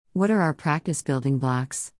What are our practice building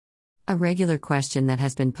blocks? A regular question that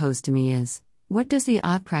has been posed to me is, what does the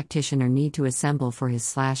odd practitioner need to assemble for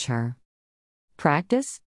his/her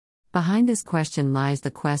practice? Behind this question lies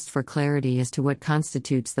the quest for clarity as to what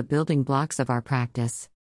constitutes the building blocks of our practice.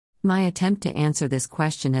 My attempt to answer this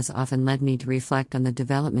question has often led me to reflect on the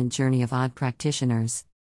development journey of odd practitioners.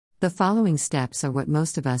 The following steps are what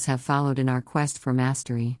most of us have followed in our quest for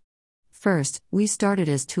mastery. First, we started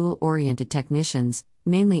as tool-oriented technicians,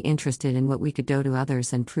 mainly interested in what we could do to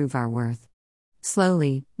others and prove our worth.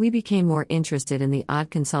 Slowly, we became more interested in the odd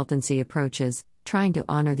consultancy approaches, trying to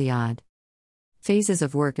honor the odd phases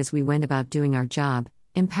of work as we went about doing our job,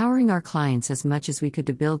 empowering our clients as much as we could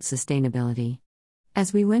to build sustainability.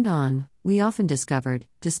 As we went on, we often discovered,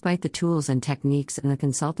 despite the tools and techniques in the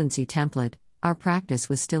consultancy template, our practice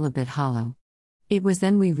was still a bit hollow. It was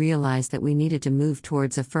then we realized that we needed to move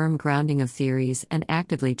towards a firm grounding of theories and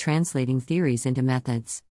actively translating theories into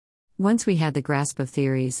methods. Once we had the grasp of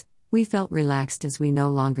theories, we felt relaxed as we no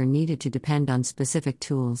longer needed to depend on specific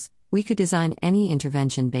tools, we could design any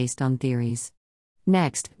intervention based on theories.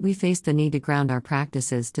 Next, we faced the need to ground our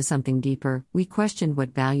practices to something deeper. We questioned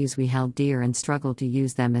what values we held dear and struggled to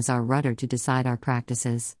use them as our rudder to decide our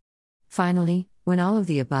practices. Finally, when all of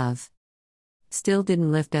the above still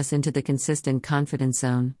didn't lift us into the consistent confidence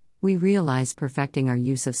zone, we realized perfecting our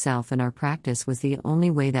use of self in our practice was the only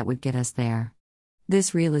way that would get us there.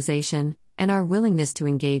 This realization, and our willingness to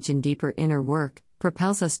engage in deeper inner work,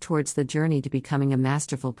 propels us towards the journey to becoming a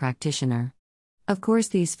masterful practitioner. Of course,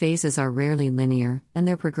 these phases are rarely linear, and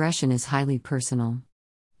their progression is highly personal.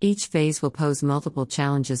 Each phase will pose multiple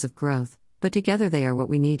challenges of growth, but together they are what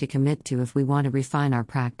we need to commit to if we want to refine our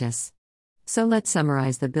practice. So let's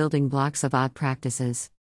summarize the building blocks of odd practices.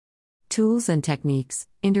 Tools and techniques,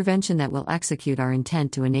 intervention that will execute our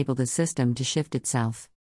intent to enable the system to shift itself.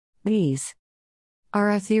 These are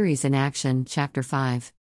our theories in action, Chapter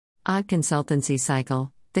 5. Odd consultancy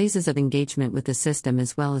cycle, phases of engagement with the system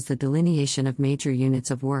as well as the delineation of major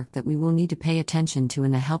units of work that we will need to pay attention to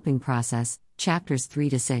in the helping process, Chapters 3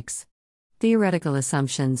 to 6. Theoretical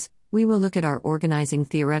assumptions. We will look at our organizing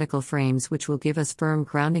theoretical frames which will give us firm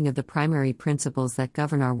grounding of the primary principles that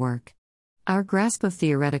govern our work. Our grasp of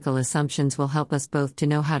theoretical assumptions will help us both to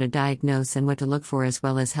know how to diagnose and what to look for as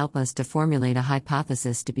well as help us to formulate a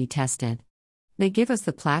hypothesis to be tested. They give us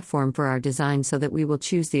the platform for our design so that we will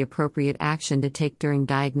choose the appropriate action to take during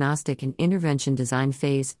diagnostic and intervention design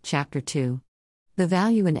phase, Chapter 2. The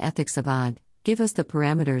value and ethics of odd give us the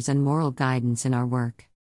parameters and moral guidance in our work.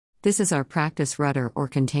 This is our practice rudder or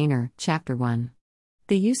container, Chapter 1.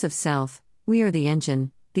 The use of self. We are the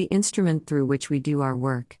engine, the instrument through which we do our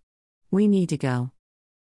work. We need to go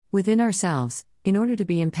within ourselves, in order to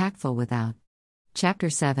be impactful without.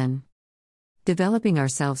 Chapter 7. Developing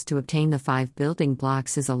ourselves to obtain the 5 building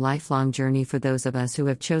blocks is a lifelong journey for those of us who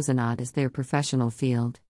have chosen odd as their professional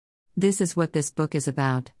field. This is what this book is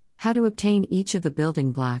about, how to obtain each of the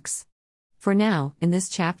building blocks. For now, in this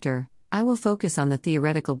chapter, I will focus on the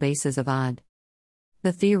theoretical basis of odd.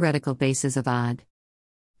 The theoretical basis of odd.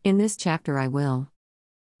 In this chapter I will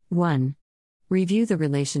 1. Review the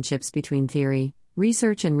relationships between theory,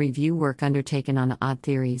 research and review work undertaken on odd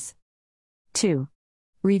theories. 2.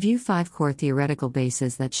 Review 5 core theoretical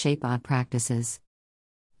bases that shape odd practices.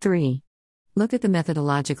 3. Look at the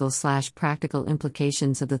methodological/practical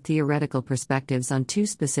implications of the theoretical perspectives on 2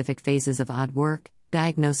 specific phases of odd work,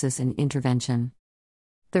 diagnosis and intervention.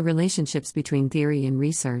 The relationships between theory and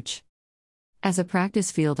research. As a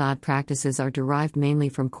practice field, odd practices are derived mainly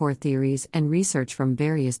from core theories and research from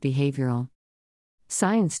various behavioral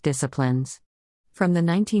science disciplines. From the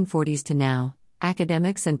 1940s to now,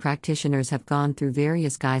 academics and practitioners have gone through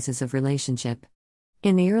various guises of relationship.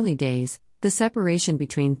 In the early days, the separation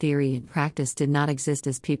between theory and practice did not exist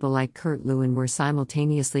as people like Kurt Lewin were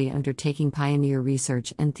simultaneously undertaking pioneer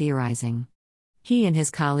research and theorizing. He and his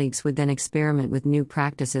colleagues would then experiment with new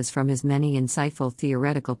practices from his many insightful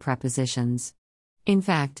theoretical propositions. In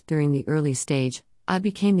fact, during the early stage, odd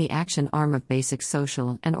became the action arm of basic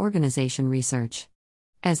social and organization research.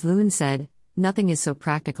 As Lewin said, nothing is so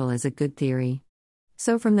practical as a good theory.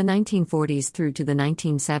 So from the 1940s through to the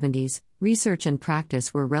 1970s, research and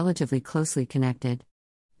practice were relatively closely connected.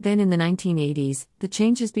 Then in the 1980s, the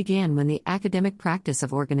changes began when the academic practice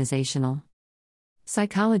of organizational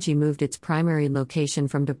psychology moved its primary location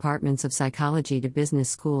from departments of psychology to business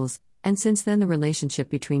schools, and since then the relationship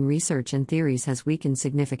between research and theories has weakened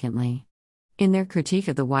significantly. In their critique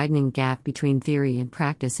of the widening gap between theory and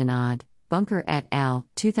practice in odd, Bunker et al.,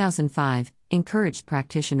 2005, encouraged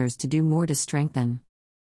practitioners to do more to strengthen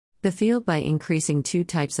the field by increasing 2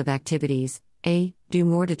 types of activities: A. Do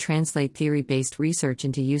more to translate theory-based research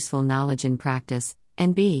into useful knowledge in practice,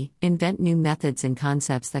 and B. Invent new methods and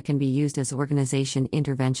concepts that can be used as organization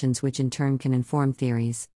interventions which in turn can inform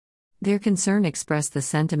theories. Their concern expressed the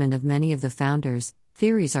sentiment of many of the founders: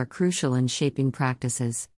 theories are crucial in shaping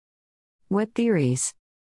practices. What theories?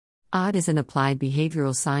 OD is an applied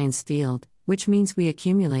behavioral science field, which means we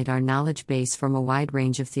accumulate our knowledge base from a wide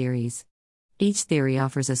range of theories. Each theory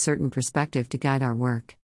offers a certain perspective to guide our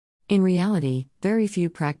work. In reality, very few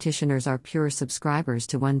practitioners are pure subscribers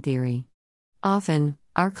to one theory. Often,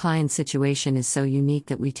 our client's situation is so unique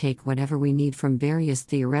that we take whatever we need from various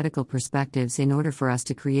theoretical perspectives in order for us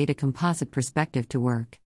to create a composite perspective to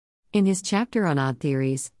work. In his chapter on odd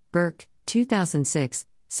theories, Burke, 2006,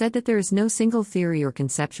 said that there is no single theory or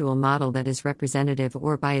conceptual model that is representative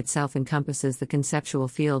or by itself encompasses the conceptual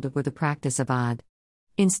field or the practice of odd.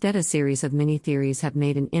 Instead, a series of mini-theories have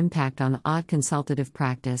made an impact on odd consultative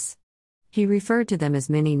practice. He referred to them as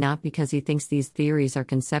mini not because he thinks these theories are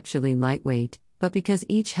conceptually lightweight, but because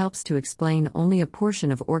each helps to explain only a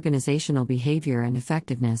portion of organizational behavior and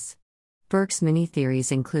effectiveness. Burke's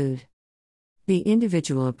mini-theories include the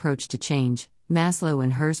individual approach to change, Maslow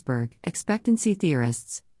and Herzberg, expectancy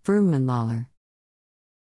theorists, Froome and Lawler.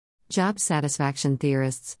 Job satisfaction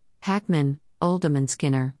theorists, Hackman, Oldham and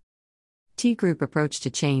Skinner. T-group approach to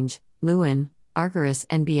change, Lewin, Argyris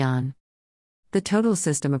and Bion. The total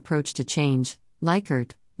system approach to change,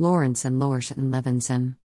 Likert, Lawrence and Lorsch and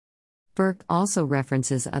Levinson. Burke also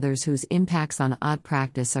references others whose impacts on odd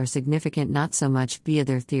practice are significant not so much via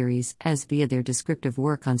their theories as via their descriptive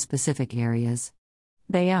work on specific areas.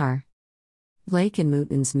 They are Blake and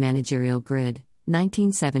Mouton's Managerial Grid,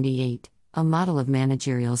 1978, a model of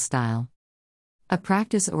managerial style. A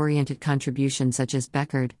practice-oriented contribution such as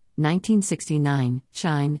Beckard, 1969,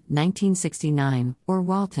 Shine, 1969, or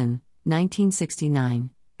Walton, 1969,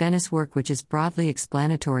 Bennis' work which is broadly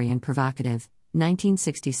explanatory and provocative,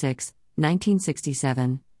 1966,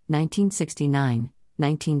 1967, 1969,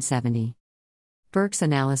 1970. Burke's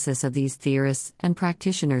analysis of these theorists and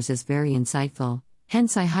practitioners is very insightful,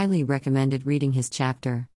 hence I highly recommended reading his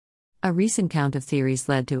chapter. A recent count of theories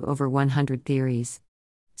led to over 100 theories.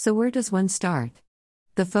 So where does one start?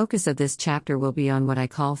 The focus of this chapter will be on what I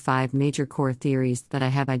call 5 major core theories that I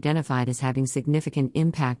have identified as having significant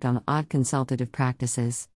impact on odd consultative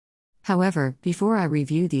practices. However, before I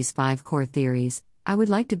review these 5 core theories, I would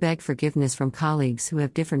like to beg forgiveness from colleagues who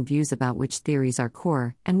have different views about which theories are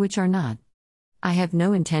core and which are not. I have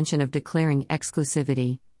no intention of declaring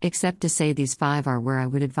exclusivity, except to say these 5 are where I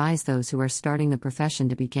would advise those who are starting the profession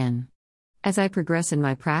to begin. As I progress in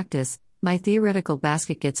my practice, my theoretical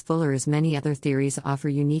basket gets fuller as many other theories offer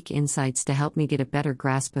unique insights to help me get a better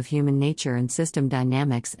grasp of human nature and system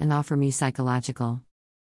dynamics and offer me psychological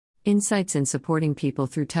insights in supporting people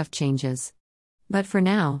through tough changes. But for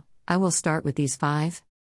now, I will start with these 5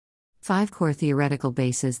 core theoretical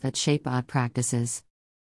bases that shape odd practices.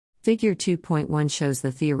 Figure 2.1 shows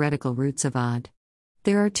the theoretical roots of odd.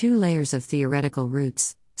 There are 2 layers of theoretical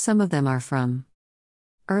roots, some of them are from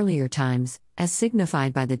earlier times, as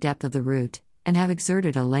signified by the depth of the root, and have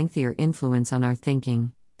exerted a lengthier influence on our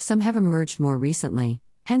thinking. Some have emerged more recently,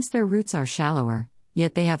 hence their roots are shallower,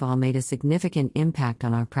 yet they have all made a significant impact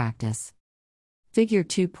on our practice. Figure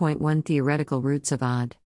 2.1 Theoretical Roots of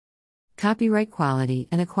Odd. Copyright Quality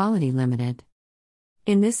and Equality Limited.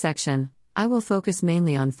 In this section, I will focus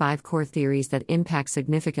mainly on 5 core theories that impact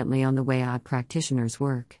significantly on the way odd practitioners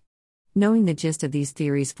work. Knowing the gist of these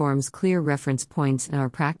theories forms clear reference points in our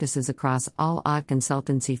practices across all odd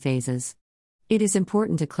consultancy phases. It is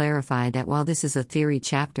important to clarify that while this is a theory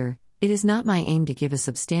chapter, it is not my aim to give a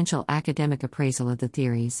substantial academic appraisal of the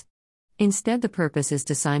theories. Instead, the purpose is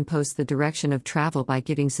to signpost the direction of travel by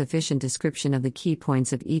giving sufficient description of the key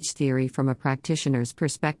points of each theory from a practitioner's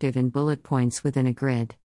perspective in bullet points within a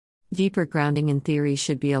grid. Deeper grounding in theory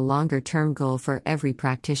should be a longer-term goal for every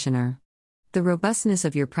practitioner. The robustness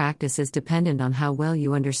of your practice is dependent on how well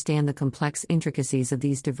you understand the complex intricacies of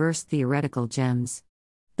these diverse theoretical gems.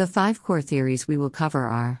 The 5 core theories we will cover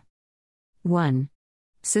are 1.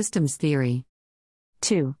 Systems theory.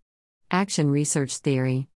 2. Action research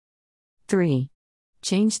theory. 3.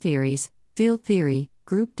 Change theories, field theory,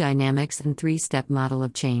 group dynamics and 3-step model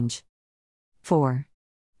of change. 4.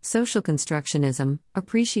 Social constructionism,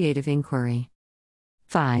 appreciative inquiry.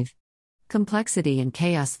 5. Complexity and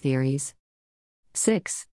chaos theories.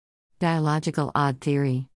 6. Dialogical odd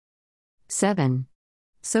theory. 7.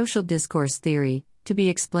 Social discourse theory, to be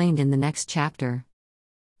explained in the next chapter.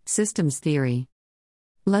 Systems theory.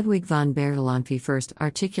 Ludwig von Bertalanffy first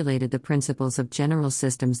articulated the principles of general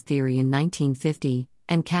systems theory in 1950,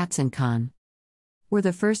 and Katz and Kahn were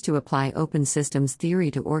the first to apply open systems theory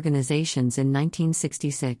to organizations in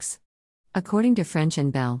 1966. According to French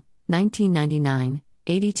and Bell, 1999,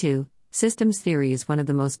 82, systems theory is one of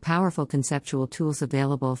the most powerful conceptual tools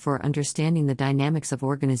available for understanding the dynamics of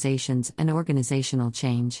organizations and organizational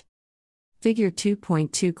change. Figure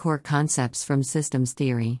 2.2 Core concepts from systems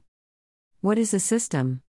theory. What is a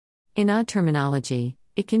system? In odd terminology,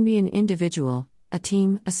 it can be an individual, a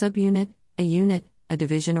team, a subunit, a unit, a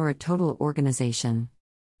division, or a total organization.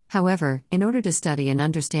 However, in order to study and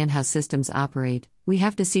understand how systems operate, we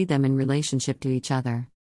have to see them in relationship to each other.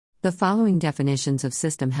 The following definitions of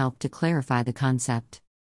system help to clarify the concept.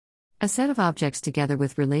 A set of objects together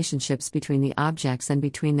with relationships between the objects and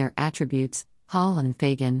between their attributes, Hall and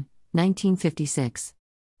Fagan, 1956.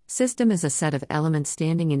 System is a set of elements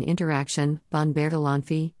standing in interaction, von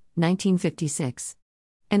Bertalanffy, 1956.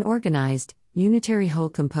 An organized, unitary whole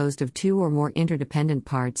composed of two or more interdependent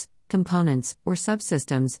parts, components, or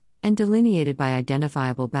subsystems, and delineated by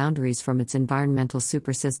identifiable boundaries from its environmental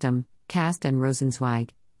supersystem, Kast and Rosenzweig,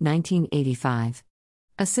 1985.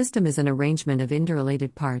 A system is an arrangement of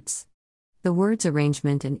interrelated parts. The words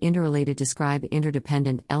arrangement and interrelated describe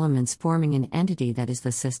interdependent elements forming an entity that is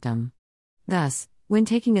the system. Thus, when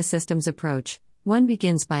taking a systems approach, one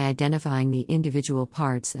begins by identifying the individual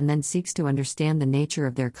parts and then seeks to understand the nature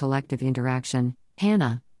of their collective interaction.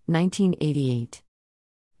 Hanna, 1988.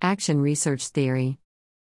 Action Research Theory.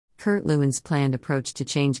 Kurt Lewin's planned approach to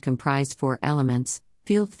change comprised four elements: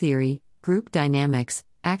 field theory, group dynamics,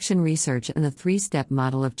 action research, and the three-step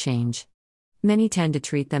model of change. Many tend to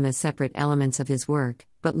treat them as separate elements of his work,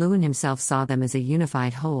 but Lewin himself saw them as a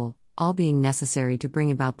unified whole, all being necessary to bring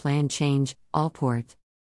about planned change. Allport.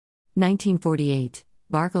 1948,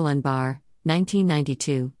 Barkle and Barr,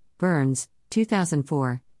 1992, Burns,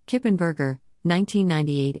 2004, Kippenberger,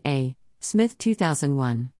 1998a, Smith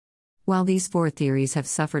 2001. While these four theories have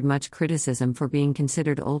suffered much criticism for being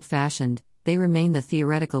considered old-fashioned, they remain the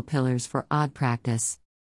theoretical pillars for odd practice.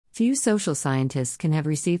 Few social scientists can have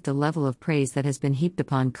received the level of praise that has been heaped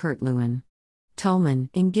upon Kurt Lewin. Tolman,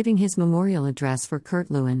 in giving his memorial address for Kurt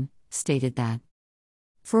Lewin, stated that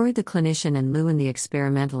Freud the clinician and Lewin the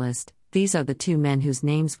experimentalist, these are the two men whose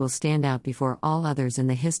names will stand out before all others in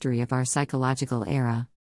the history of our psychological era.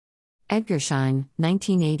 Edgar Schein,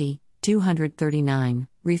 1980, 239,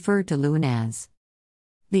 referred to Lewin as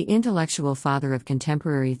the intellectual father of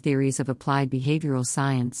contemporary theories of applied behavioral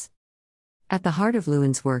science. At the heart of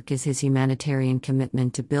Lewin's work is his humanitarian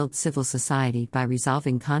commitment to build civil society by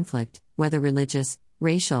resolving conflict, whether religious,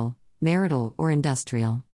 racial, marital, or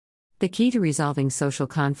industrial. The key to resolving social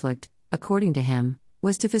conflict, according to him,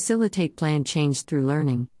 was to facilitate planned change through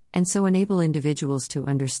learning, and so enable individuals to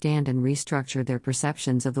understand and restructure their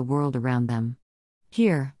perceptions of the world around them.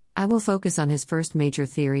 Here, I will focus on his first major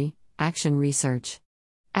theory, action research.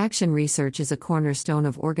 Action research is a cornerstone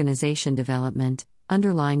of organization development,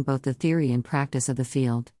 underlying both the theory and practice of the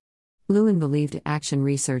field. Lewin believed action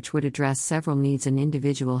research would address several needs an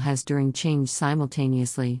individual has during change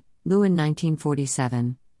simultaneously. Lewin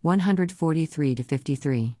 1947,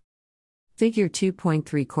 143-53. Figure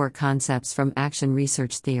 2.3 Core concepts from action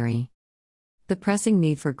research theory. The pressing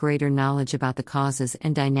need for greater knowledge about the causes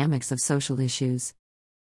and dynamics of social issues.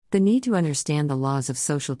 The need to understand the laws of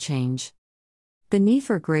social change. The need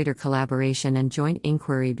for greater collaboration and joint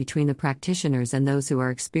inquiry between the practitioners and those who are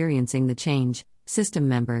experiencing the change, system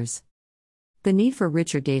members. The need for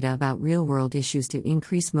richer data about real-world issues to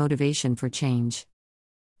increase motivation for change.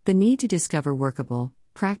 The need to discover workable,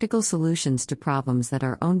 practical solutions to problems that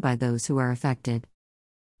are owned by those who are affected.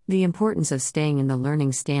 The importance of staying in the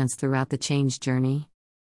learning stance throughout the change journey.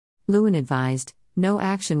 Lewin advised, no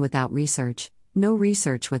action without research, no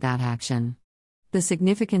research without action. The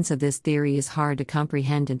significance of this theory is hard to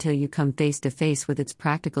comprehend until you come face to face with its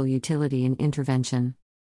practical utility in intervention.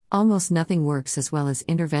 Almost nothing works as well as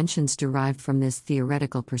interventions derived from this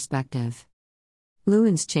theoretical perspective.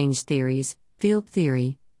 Lewin's change theories, field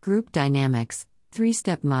theory, group dynamics,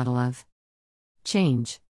 three-step model of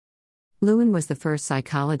change. Lewin was the first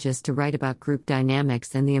psychologist to write about group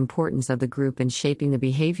dynamics and the importance of the group in shaping the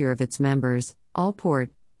behavior of its members. Allport,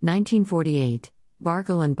 1948,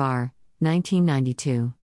 Barkle and Barr,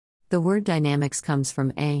 1992. The word dynamics comes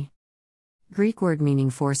from a Greek word meaning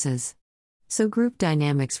forces. So group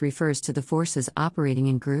dynamics refers to the forces operating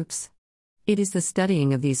in groups. It is the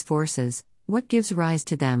studying of these forces, what gives rise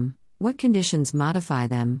to them, what conditions modify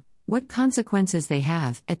them, what consequences they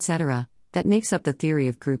have, etc., that makes up the theory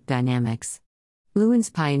of group dynamics. Lewin's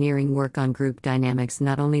pioneering work on group dynamics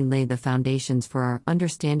not only laid the foundations for our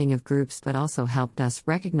understanding of groups but also helped us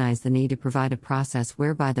recognize the need to provide a process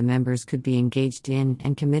whereby the members could be engaged in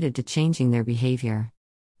and committed to changing their behavior.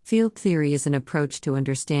 Field theory is an approach to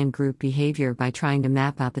understand group behavior by trying to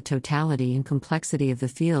map out the totality and complexity of the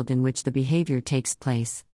field in which the behavior takes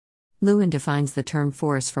place. Lewin defines the term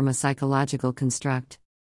force from a psychological construct.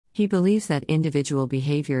 He believes that individual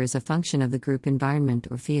behavior is a function of the group environment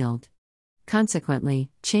or field. Consequently,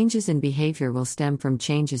 changes in behavior will stem from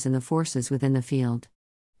changes in the forces within the field.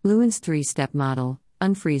 Lewin's three-step model,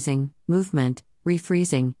 unfreezing, movement,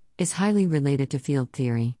 refreezing, is highly related to field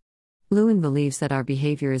theory. Lewin believes that our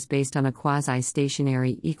behavior is based on a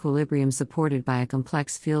quasi-stationary equilibrium supported by a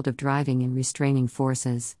complex field of driving and restraining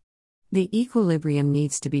forces. The equilibrium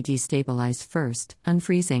needs to be destabilized first,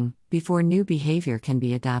 unfreezing, before new behavior can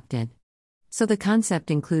be adopted. So the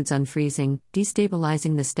concept includes unfreezing,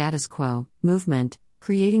 destabilizing the status quo, movement,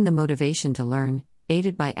 creating the motivation to learn,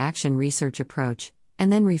 aided by action research approach,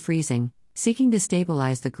 and then refreezing, seeking to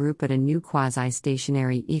stabilize the group at a new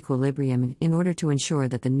quasi-stationary equilibrium in order to ensure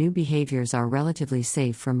that the new behaviors are relatively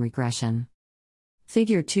safe from regression.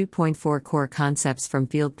 Figure 2.4 Core concepts from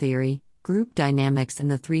field theory, group dynamics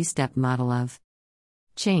and the three-step model of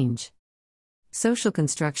change. Social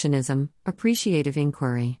constructionism, appreciative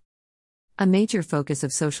inquiry. A major focus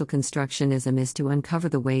of social constructionism is to uncover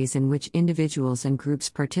the ways in which individuals and groups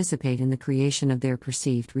participate in the creation of their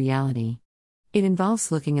perceived reality. It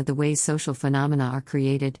involves looking at the ways social phenomena are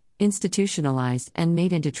created, institutionalized, and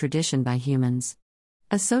made into tradition by humans.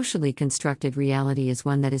 A socially constructed reality is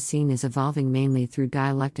one that is seen as evolving mainly through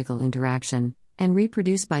dialectical interaction, and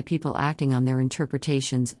reproduced by people acting on their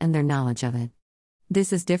interpretations and their knowledge of it.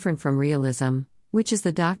 This is different from realism, which is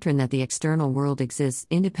the doctrine that the external world exists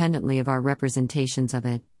independently of our representations of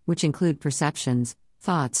it, which include perceptions,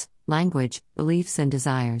 thoughts, language, beliefs, and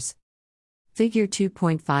desires. Figure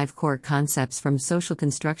 2.5 Core concepts from social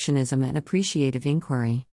constructionism and appreciative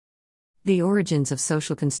inquiry. The origins of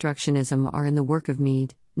social constructionism are in the work of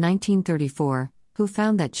Mead, 1934, who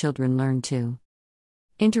found that children learn to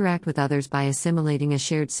interact with others by assimilating a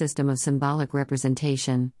shared system of symbolic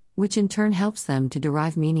representation, which in turn helps them to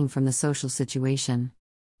derive meaning from the social situation.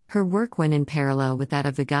 Her work went in parallel with that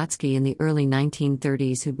of Vygotsky in the early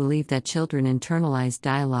 1930s, who believed that children internalize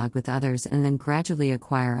dialogue with others and then gradually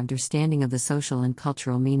acquire understanding of the social and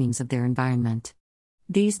cultural meanings of their environment.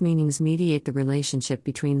 These meanings mediate the relationship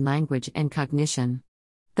between language and cognition.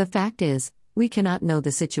 The fact is, we cannot know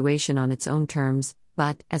the situation on its own terms,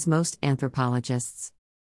 but, as most anthropologists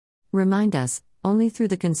remind us, only through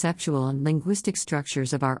the conceptual and linguistic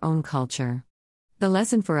structures of our own culture. The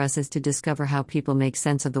lesson for us is to discover how people make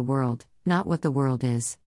sense of the world, not what the world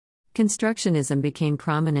is. Constructionism became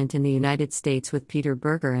prominent in the United States with Peter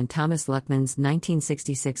Berger and Thomas Luckmann's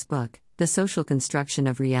 1966 book, The Social Construction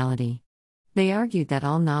of Reality. They argued that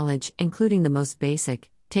all knowledge, including the most basic,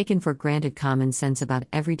 taken for granted common sense about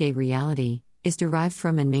everyday reality, is derived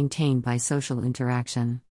from and maintained by social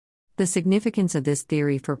interaction. The significance of this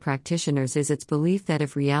theory for practitioners is its belief that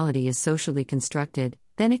if reality is socially constructed,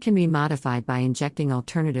 then it can be modified by injecting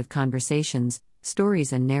alternative conversations,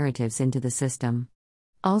 stories, and narratives into the system.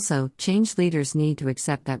 Also, change leaders need to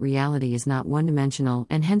accept that reality is not one-dimensional,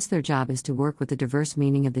 and hence their job is to work with the diverse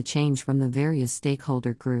meaning of the change from the various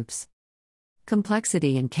stakeholder groups.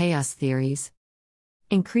 Complexity and chaos theories.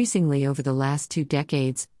 Increasingly over the last 2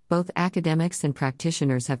 decades, both academics and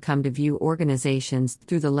practitioners have come to view organizations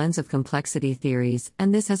through the lens of complexity theories,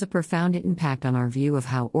 and this has a profound impact on our view of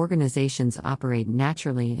how organizations operate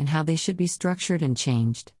naturally and how they should be structured and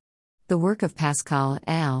changed. The work of Pascal et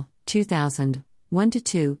al., 2000,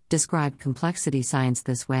 1-2, described complexity science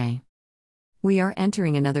this way. We are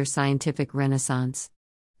entering another scientific renaissance.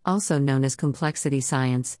 Also known as complexity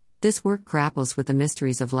science, this work grapples with the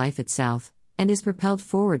mysteries of life itself, and is propelled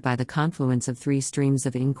forward by the confluence of 3 streams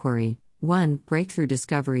of inquiry: 1. Breakthrough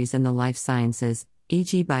discoveries in the life sciences,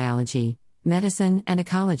 e.g. biology, medicine, and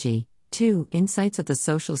ecology; 2. Insights of the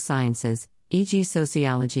social sciences, e.g.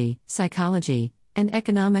 sociology, psychology, and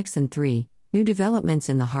economics; and 3. New developments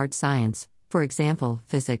in the hard science, for example,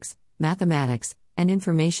 physics, mathematics, and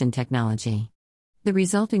information technology. The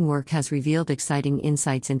resulting work has revealed exciting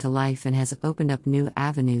insights into life and has opened up new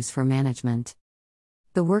avenues for management.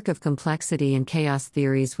 The work of complexity and chaos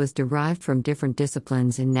theories was derived from different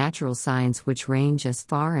disciplines in natural science which range as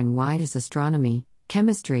far and wide as astronomy,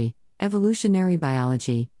 chemistry, evolutionary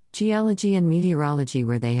biology, geology, and meteorology,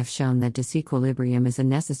 where they have shown that disequilibrium is a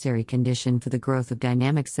necessary condition for the growth of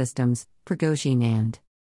dynamic systems. Prigogine and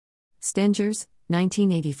Stengers,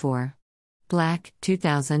 1984. Black,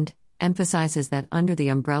 2000, emphasizes that under the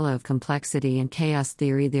umbrella of complexity and chaos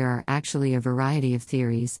theory, there are actually a variety of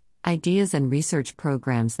theories, ideas, and research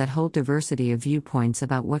programs that hold diversity of viewpoints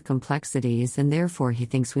about what complexity is, and therefore he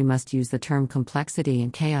thinks we must use the term complexity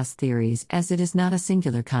and chaos theories as it is not a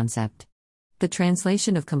singular concept. The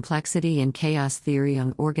translation of complexity and chaos theory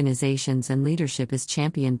on organizations and leadership is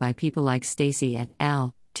championed by people like Stacy et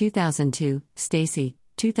al., 2002, Stacy,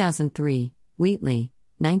 2003, Wheatley,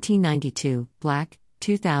 1992, Black,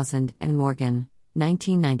 2000, and Morgan,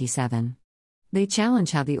 1997. They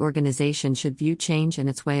challenge how the organization should view change and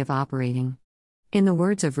its way of operating. In the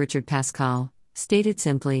words of Richard Pascal, stated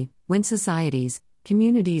simply, when societies,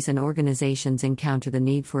 communities, and organizations encounter the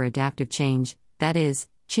need for adaptive change, that is,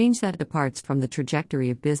 change that departs from the trajectory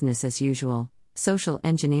of business as usual, social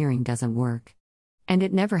engineering doesn't work. And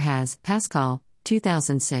it never has. Pascal,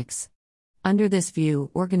 2006. Under this view,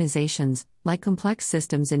 organizations, like complex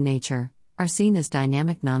systems in nature, are seen as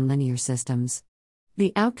dynamic nonlinear systems.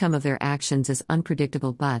 The outcome of their actions is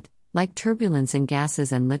unpredictable but, like turbulence in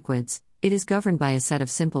gases and liquids, it is governed by a set of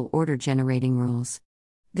simple order-generating rules.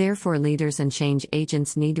 Therefore, leaders and change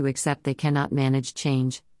agents need to accept they cannot manage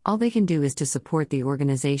change. All they can do is to support the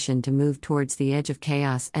organization to move towards the edge of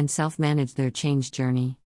chaos and self-manage their change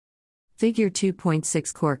journey. Figure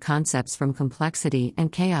 2.6 Core Concepts from Complexity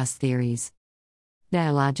and Chaos Theories.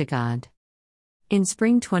 Dialogic Odd. In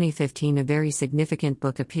spring 2015, a very significant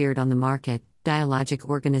book appeared on the market, Dialogic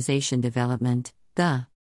Organization Development, The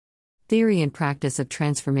Theory and Practice of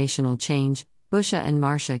Transformational Change, Busha and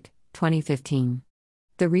Marshak, 2015.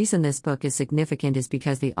 The reason this book is significant is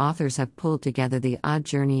because the authors have pulled together the odd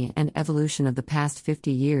journey and evolution of the past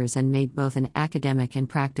 50 years and made both an academic and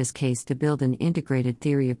practice case to build an integrated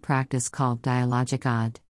theory of practice called Dialogic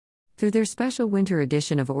Odd. Through their special winter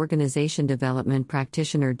edition of Organization Development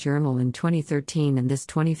Practitioner Journal in 2013 and this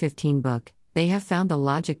 2015 book, they have found the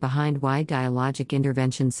logic behind why dialogic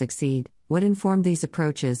interventions succeed, what informed these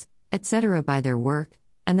approaches, etc. by their work.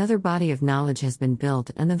 Another body of knowledge has been built,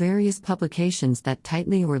 and the various publications that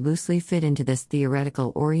tightly or loosely fit into this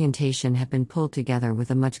theoretical orientation have been pulled together with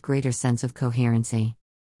a much greater sense of coherency.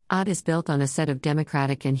 ODD is built on a set of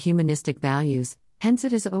democratic and humanistic values, hence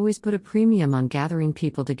it has always put a premium on gathering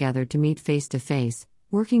people together to meet face to face,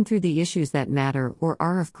 working through the issues that matter or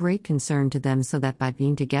are of great concern to them so that by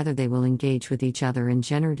being together they will engage with each other in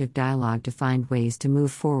generative dialogue to find ways to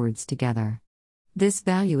move forwards together. This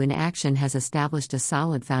value in action has established a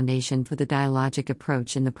solid foundation for the dialogic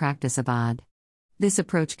approach in the practice of ODD. This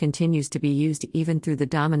approach continues to be used even through the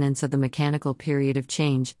dominance of the mechanical period of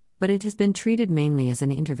change, but it has been treated mainly as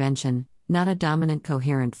an intervention, not a dominant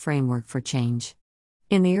coherent framework for change.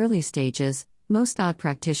 In the early stages, most ODD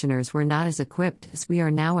practitioners were not as equipped as we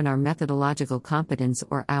are now in our methodological competence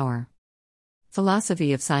or our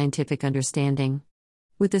philosophy of scientific understanding.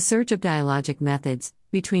 With the surge of dialogic methods,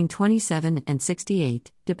 between 27 and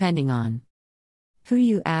 68, depending on who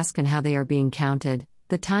you ask and how they are being counted,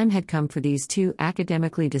 the time had come for these two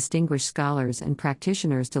academically distinguished scholars and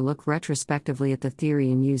practitioners to look retrospectively at the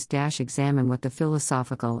theory and examine what the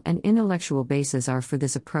philosophical and intellectual bases are for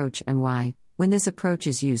this approach and why, when this approach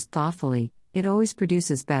is used thoughtfully, it always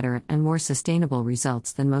produces better and more sustainable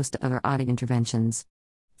results than most other ODD interventions.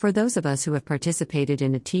 For those of us who have participated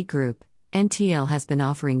in a T group, NTL has been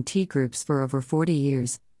offering T groups for over 40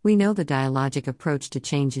 years. We know the dialogic approach to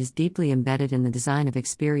change is deeply embedded in the design of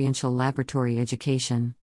experiential laboratory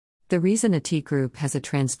education. The reason a T group has a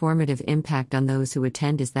transformative impact on those who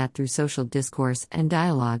attend is that through social discourse and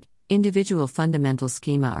dialogue, individual fundamental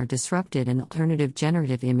schema are disrupted and alternative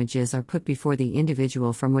generative images are put before the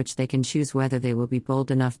individual from which they can choose whether they will be bold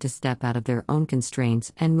enough to step out of their own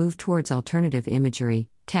constraints and move towards alternative imagery,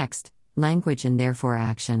 text, language, and therefore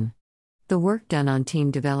action. The work done on team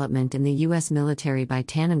development in the U.S. military by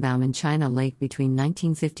Tannenbaum and China Lake between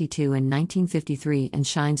 1952 and 1953 and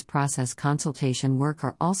Shine's process consultation work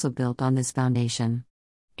are also built on this foundation.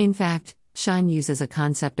 In fact, Shine uses a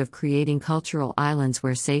concept of creating cultural islands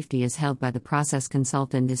where safety is held by the process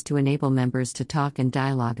consultant is to enable members to talk and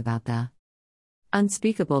dialogue about the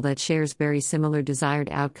unspeakable that shares very similar desired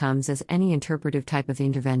outcomes as any interpretive type of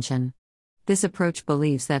intervention. This approach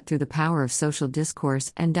believes that through the power of social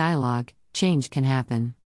discourse and dialogue, change can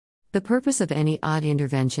happen. The purpose of any ODD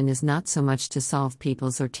intervention is not so much to solve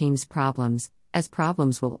people's or teams' problems, as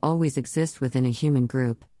problems will always exist within a human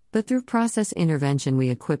group, but through process intervention we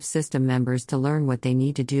equip system members to learn what they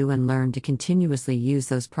need to do and learn to continuously use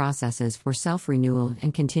those processes for self-renewal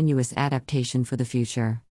and continuous adaptation for the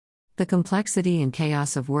future. The complexity and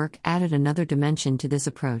chaos of work added another dimension to this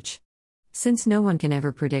approach. Since no one can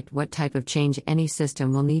ever predict what type of change any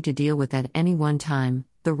system will need to deal with at any one time,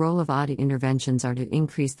 the role of odd interventions are to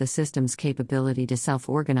increase the system's capability to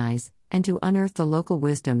self-organize, and to unearth the local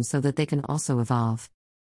wisdom so that they can also evolve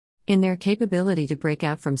in their capability to break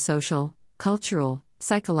out from social, cultural,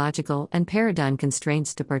 psychological, and paradigm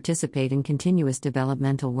constraints to participate in continuous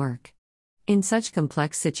developmental work. In such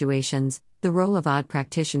complex situations, the role of odd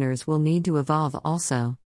practitioners will need to evolve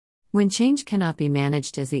also. When change cannot be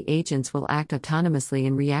managed, as the agents will act autonomously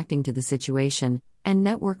in reacting to the situation, and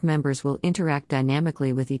network members will interact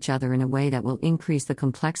dynamically with each other in a way that will increase the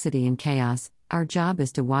complexity and chaos, our job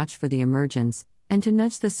is to watch for the emergence, and to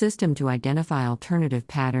nudge the system to identify alternative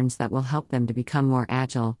patterns that will help them to become more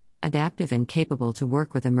agile, adaptive, and capable to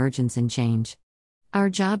work with emergence and change. Our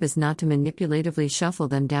job is not to manipulatively shuffle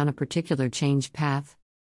them down a particular change path.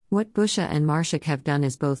 What Busha and Marshak have done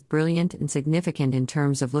is both brilliant and significant in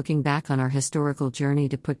terms of looking back on our historical journey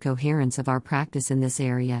to put coherence of our practice in this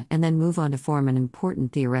area and then move on to form an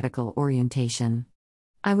important theoretical orientation.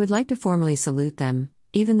 I would like to formally salute them,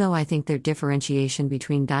 even though I think their differentiation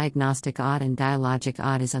between diagnostic odd and dialogic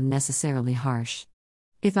odd is unnecessarily harsh.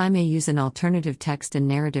 If I may use an alternative text and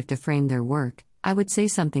narrative to frame their work, I would say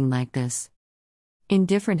something like this. In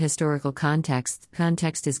different historical contexts,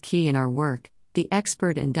 context is key in our work. The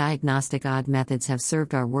expert and diagnostic odd methods have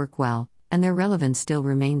served our work well, and their relevance still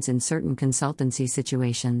remains in certain consultancy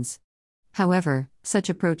situations. However, such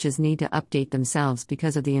approaches need to update themselves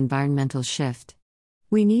because of the environmental shift.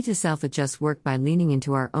 We need to self-adjust work by leaning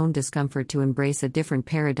into our own discomfort to embrace a different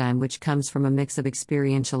paradigm which comes from a mix of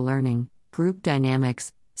experiential learning, group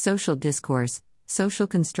dynamics, social discourse, social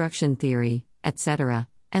construction theory, etc.,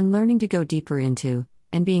 and learning to go deeper into,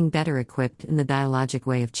 and being better equipped in the dialogic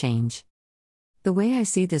way of change. The way I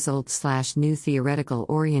see this old/new theoretical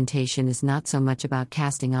orientation is not so much about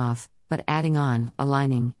casting off, but adding on,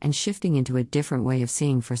 aligning, and shifting into a different way of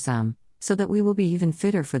seeing for some, so that we will be even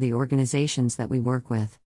fitter for the organizations that we work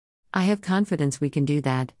with. I have confidence we can do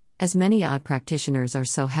that, as many odd practitioners are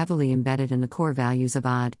so heavily embedded in the core values of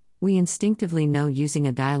odd, we instinctively know using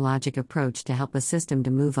a dialogic approach to help a system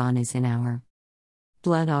to move on is in our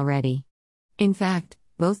blood already. In fact,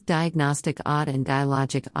 both diagnostic odd and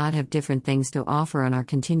dialogic odd have different things to offer on our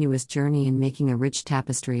continuous journey in making a rich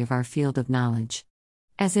tapestry of our field of knowledge.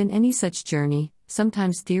 As in any such journey,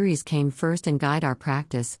 sometimes theories came first and guide our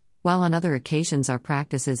practice, while on other occasions our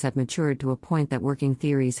practices have matured to a point that working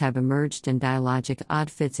theories have emerged and dialogic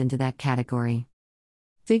odd fits into that category.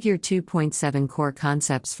 Figure 2.7 Core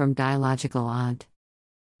Concepts from Dialogical Odd.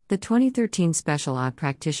 The 2013 Special Odd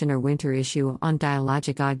Practitioner Winter issue on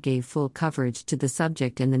Dialogic Odd gave full coverage to the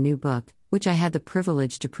subject, in the new book, which I had the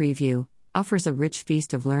privilege to preview, offers a rich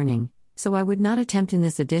feast of learning, so I would not attempt in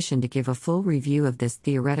this edition to give a full review of this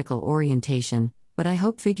theoretical orientation, but I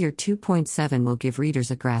hope Figure 2.7 will give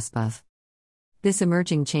readers a grasp of this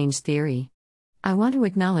emerging change theory. I want to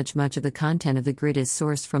acknowledge much of the content of the grid is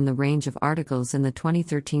sourced from the range of articles in the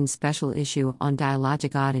 2013 special issue on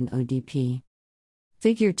Dialogic Odd in ODP.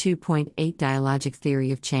 Figure 2.8 Dialogic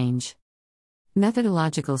Theory of Change.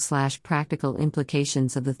 Methodological/practical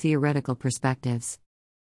implications of the theoretical perspectives.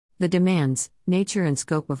 The demands, nature, and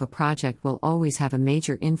scope of a project will always have a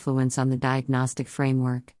major influence on the diagnostic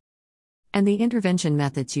framework and the intervention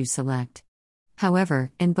methods you select.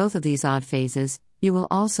 However, in both of these odd phases, you will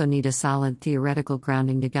also need a solid theoretical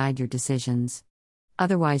grounding to guide your decisions.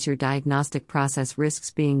 Otherwise, your diagnostic process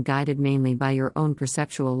risks being guided mainly by your own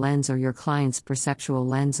perceptual lens or your client's perceptual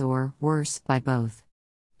lens, or, worse, by both.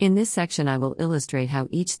 In this section, I will illustrate how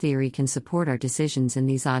each theory can support our decisions in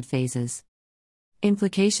these odd phases.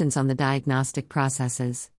 Implications on the diagnostic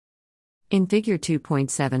processes. In Figure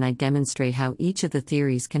 2.7, I demonstrate how each of the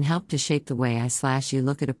theories can help to shape the way I/you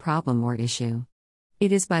look at a problem or issue.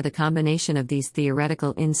 It is by the combination of these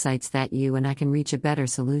theoretical insights that you and I can reach a better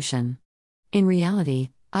solution. In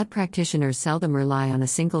reality, odd practitioners seldom rely on a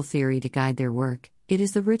single theory to guide their work. It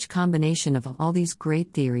is the rich combination of all these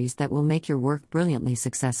great theories that will make your work brilliantly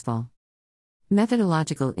successful.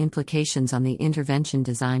 Methodological implications on the intervention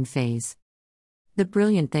design phase. The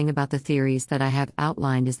brilliant thing about the theories that I have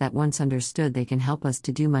outlined is that once understood, they can help us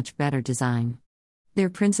to do much better design. Their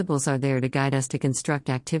principles are there to guide us to construct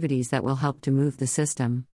activities that will help to move the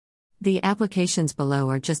system. The applications below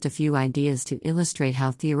are just a few ideas to illustrate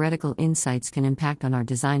how theoretical insights can impact on our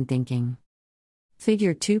design thinking.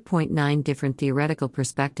 Figure 2.9 Different theoretical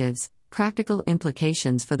perspectives, practical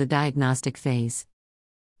implications for the diagnostic phase.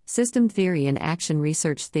 System theory and action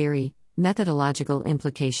research theory, methodological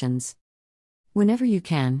implications. Whenever you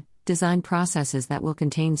can, design processes that will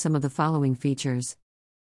contain some of the following features.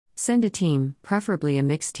 Send a team, preferably a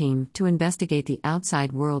mixed team, to investigate the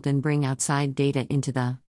outside world and bring outside data into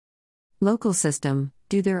the local system,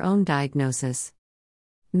 do their own diagnosis.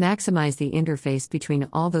 Maximize the interface between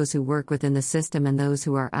all those who work within the system and those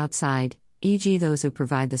who are outside, e.g., those who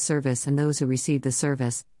provide the service and those who receive the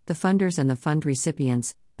service, the funders and the fund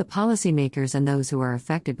recipients, the policymakers and those who are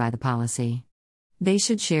affected by the policy. They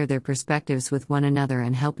should share their perspectives with one another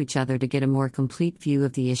and help each other to get a more complete view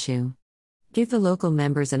of the issue. Give the local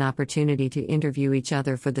members an opportunity to interview each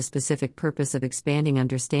other for the specific purpose of expanding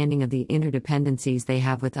understanding of the interdependencies they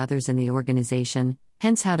have with others in the organization,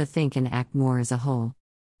 hence how to think and act more as a whole.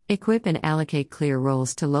 Equip and allocate clear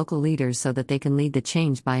roles to local leaders so that they can lead the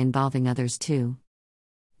change by involving others too.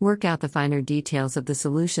 Work out the finer details of the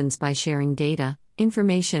solutions by sharing data,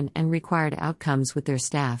 information, and required outcomes with their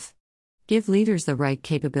staff. Give leaders the right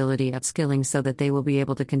capability upskilling so that they will be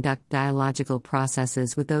able to conduct dialogical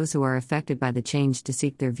processes with those who are affected by the change to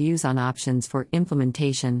seek their views on options for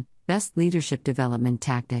implementation, best leadership development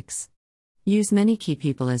tactics. Use many key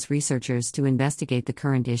people as researchers to investigate the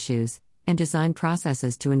current issues, and design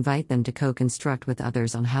processes to invite them to co-construct with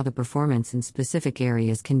others on how the performance in specific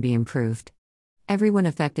areas can be improved. Everyone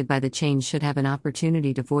affected by the change should have an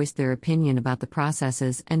opportunity to voice their opinion about the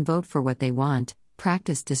processes and vote for what they want.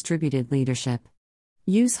 Practice distributed leadership.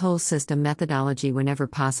 Use whole system methodology whenever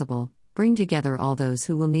possible. Bring together all those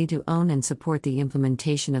who will need to own and support the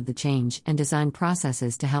implementation of the change and design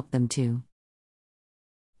processes to help them to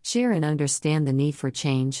share and understand the need for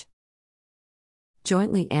change.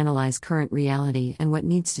 Jointly analyze current reality and what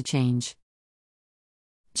needs to change.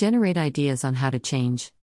 Generate ideas on how to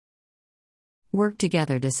change. Work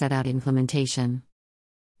together to set out implementation.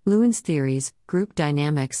 Lewin's theories, group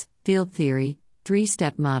dynamics, field theory,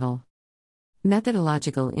 3-step model.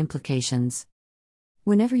 Methodological implications.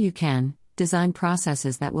 Whenever you can, design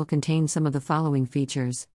processes that will contain some of the following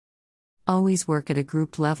features. Always work at a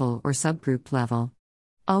group level or subgroup level.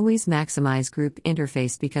 Always maximize group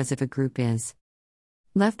interface because if a group is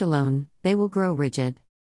left alone, they will grow rigid.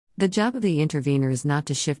 The job of the intervener is not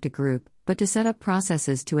to shift a group, but to set up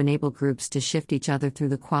processes to enable groups to shift each other through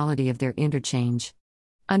the quality of their interchange.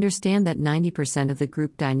 Understand that 90% of the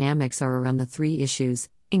group dynamics are around the 3 issues: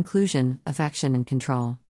 inclusion, affection, and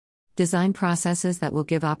control. Design processes that will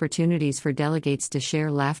give opportunities for delegates to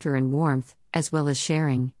share laughter and warmth, as well as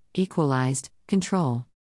sharing, equalized, control.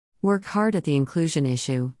 Work hard at the inclusion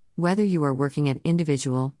issue, whether you are working at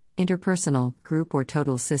individual, interpersonal, group, or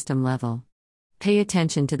total system level. Pay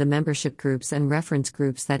attention to the membership groups and reference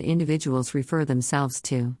groups that individuals refer themselves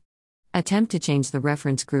to. Attempt to change the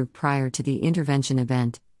reference group prior to the intervention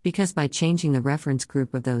event, because by changing the reference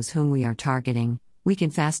group of those whom we are targeting, we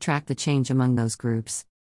can fast-track the change among those groups.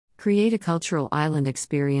 Create a cultural island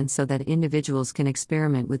experience so that individuals can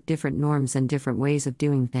experiment with different norms and different ways of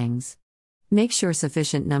doing things. Make sure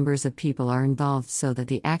sufficient numbers of people are involved so that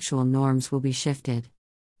the actual norms will be shifted.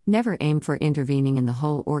 Never aim for intervening in the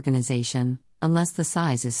whole organization, unless the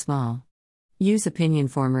size is small. Use opinion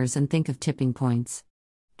formers and think of tipping points.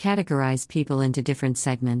 Categorize people into different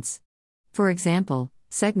segments. For example,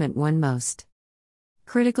 Segment 1 most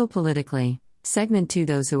critical politically, Segment 2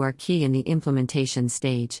 those who are key in the implementation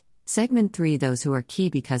stage, Segment 3 those who are key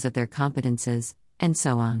because of their competences, and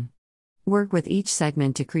so on. Work with each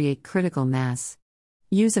segment to create critical mass.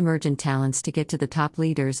 Use emergent talents to get to the top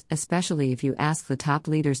leaders, especially if you ask the top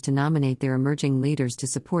leaders to nominate their emerging leaders to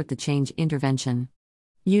support the change intervention.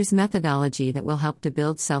 Use methodology that will help to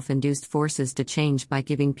build self-induced forces to change by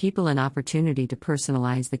giving people an opportunity to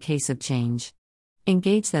personalize the case of change.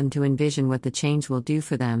 Engage them to envision what the change will do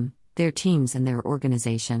for them, their teams, and their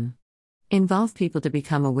organization. Involve people to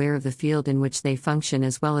become aware of the field in which they function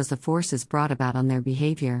as well as the forces brought about on their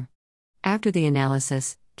behavior. After the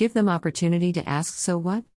analysis, give them opportunity to ask so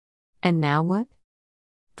what? And now what?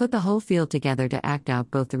 Put the whole field together to act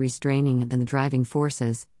out both the restraining and the driving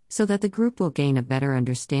forces, so that the group will gain a better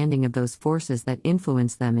understanding of those forces that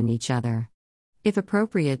influence them and each other. If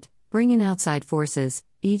appropriate, bring in outside forces,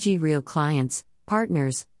 e.g., real clients,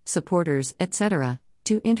 partners, supporters, etc.,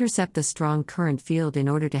 to intercept the strong current field in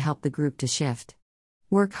order to help the group to shift.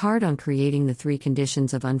 Work hard on creating the 3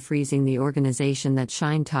 conditions of unfreezing the organization that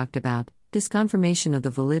Schein talked about: disconfirmation of the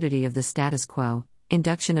validity of the status quo,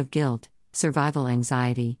 induction of guilt, survival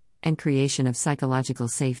anxiety, and creation of psychological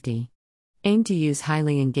safety. Aim to use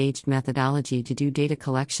highly engaged methodology to do data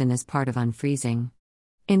collection as part of unfreezing.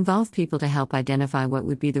 Involve people to help identify what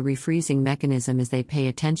would be the refreezing mechanism as they pay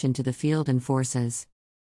attention to the field and forces.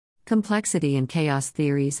 Complexity and chaos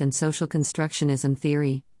theories and social constructionism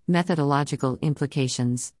theory, methodological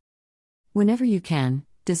implications. Whenever you can,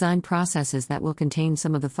 design processes that will contain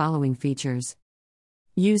some of the following features.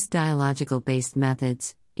 Use dialogical-based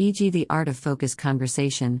methods, e.g., the art of focused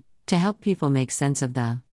conversation, to help people make sense of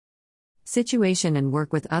the situation and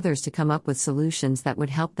work with others to come up with solutions that would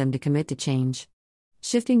help them to commit to change.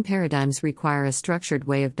 Shifting paradigms require a structured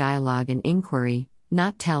way of dialogue and inquiry,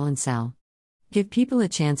 not tell and sell. Give people a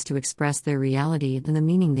chance to express their reality and the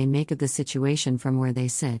meaning they make of the situation from where they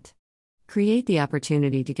sit. Create the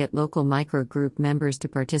opportunity to get local microgroup members to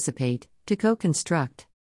participate, to co-construct.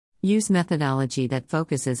 Use methodology that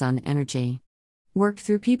focuses on energy. Work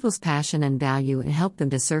through people's passion and value and help them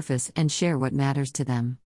to surface and share what matters to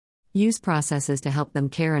them. Use processes to help them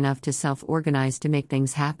care enough to self-organize to make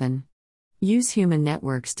things happen. Use human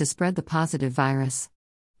networks to spread the positive virus.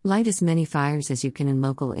 Light as many fires as you can in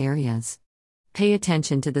local areas. Pay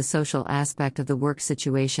attention to the social aspect of the work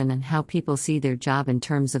situation and how people see their job in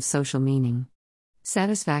terms of social meaning.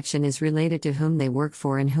 Satisfaction is related to whom they work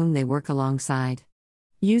for and whom they work alongside.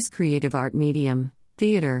 Use creative art medium,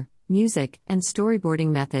 theater, music, and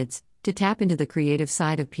storyboarding methods to tap into the creative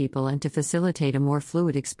side of people and to facilitate a more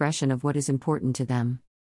fluid expression of what is important to them.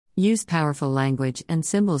 Use powerful language and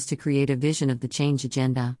symbols to create a vision of the change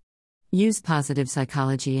agenda. Use positive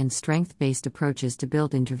psychology and strength-based approaches to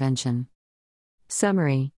build intervention.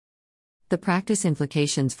 Summary. The practice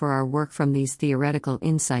implications for our work from these theoretical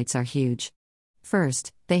insights are huge.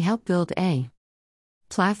 First, they help build a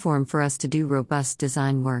platform for us to do robust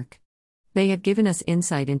design work. They have given us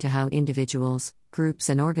insight into how individuals, groups,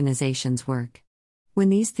 and organizations work. When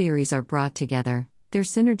these theories are brought together, their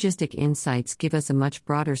synergistic insights give us a much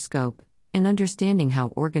broader scope in understanding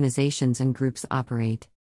how organizations and groups operate.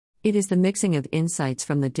 It is the mixing of insights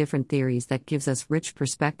from the different theories that gives us rich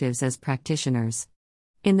perspectives as practitioners.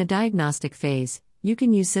 In the diagnostic phase, you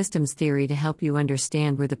can use systems theory to help you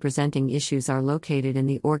understand where the presenting issues are located in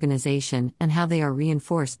the organization and how they are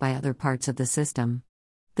reinforced by other parts of the system.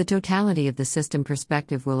 The totality of the system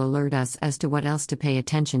perspective will alert us as to what else to pay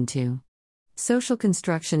attention to. Social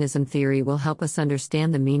constructionism theory will help us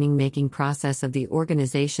understand the meaning-making process of the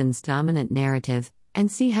organization's dominant narrative and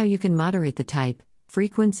see how you can moderate the type,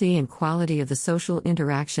 frequency, and quality of the social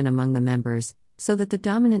interaction among the members, so that the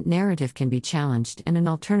dominant narrative can be challenged and an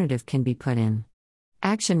alternative can be put in.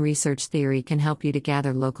 Action research theory can help you to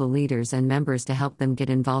gather local leaders and members to help them get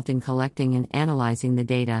involved in collecting and analyzing the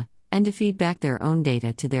data, and to feed back their own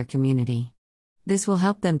data to their community. This will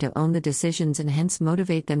help them to own the decisions and hence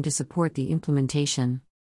motivate them to support the implementation.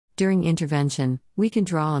 During intervention, we can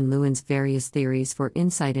draw on Lewin's various theories for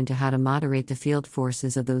insight into how to moderate the field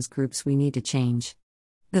forces of those groups we need to change.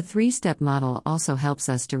 The three-step model also helps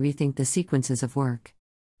us to rethink the sequences of work.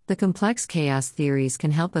 The complex chaos theories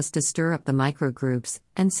can help us to stir up the microgroups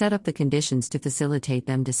and set up the conditions to facilitate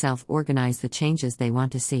them to self-organize the changes they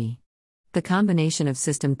want to see. The combination of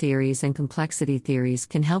system theories and complexity theories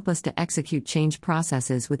can help us to execute change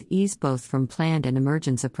processes with ease, both from planned and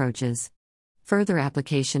emergence approaches. Further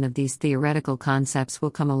application of these theoretical concepts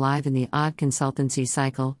will come alive in the OD consultancy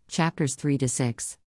cycle, chapters 3 to 6.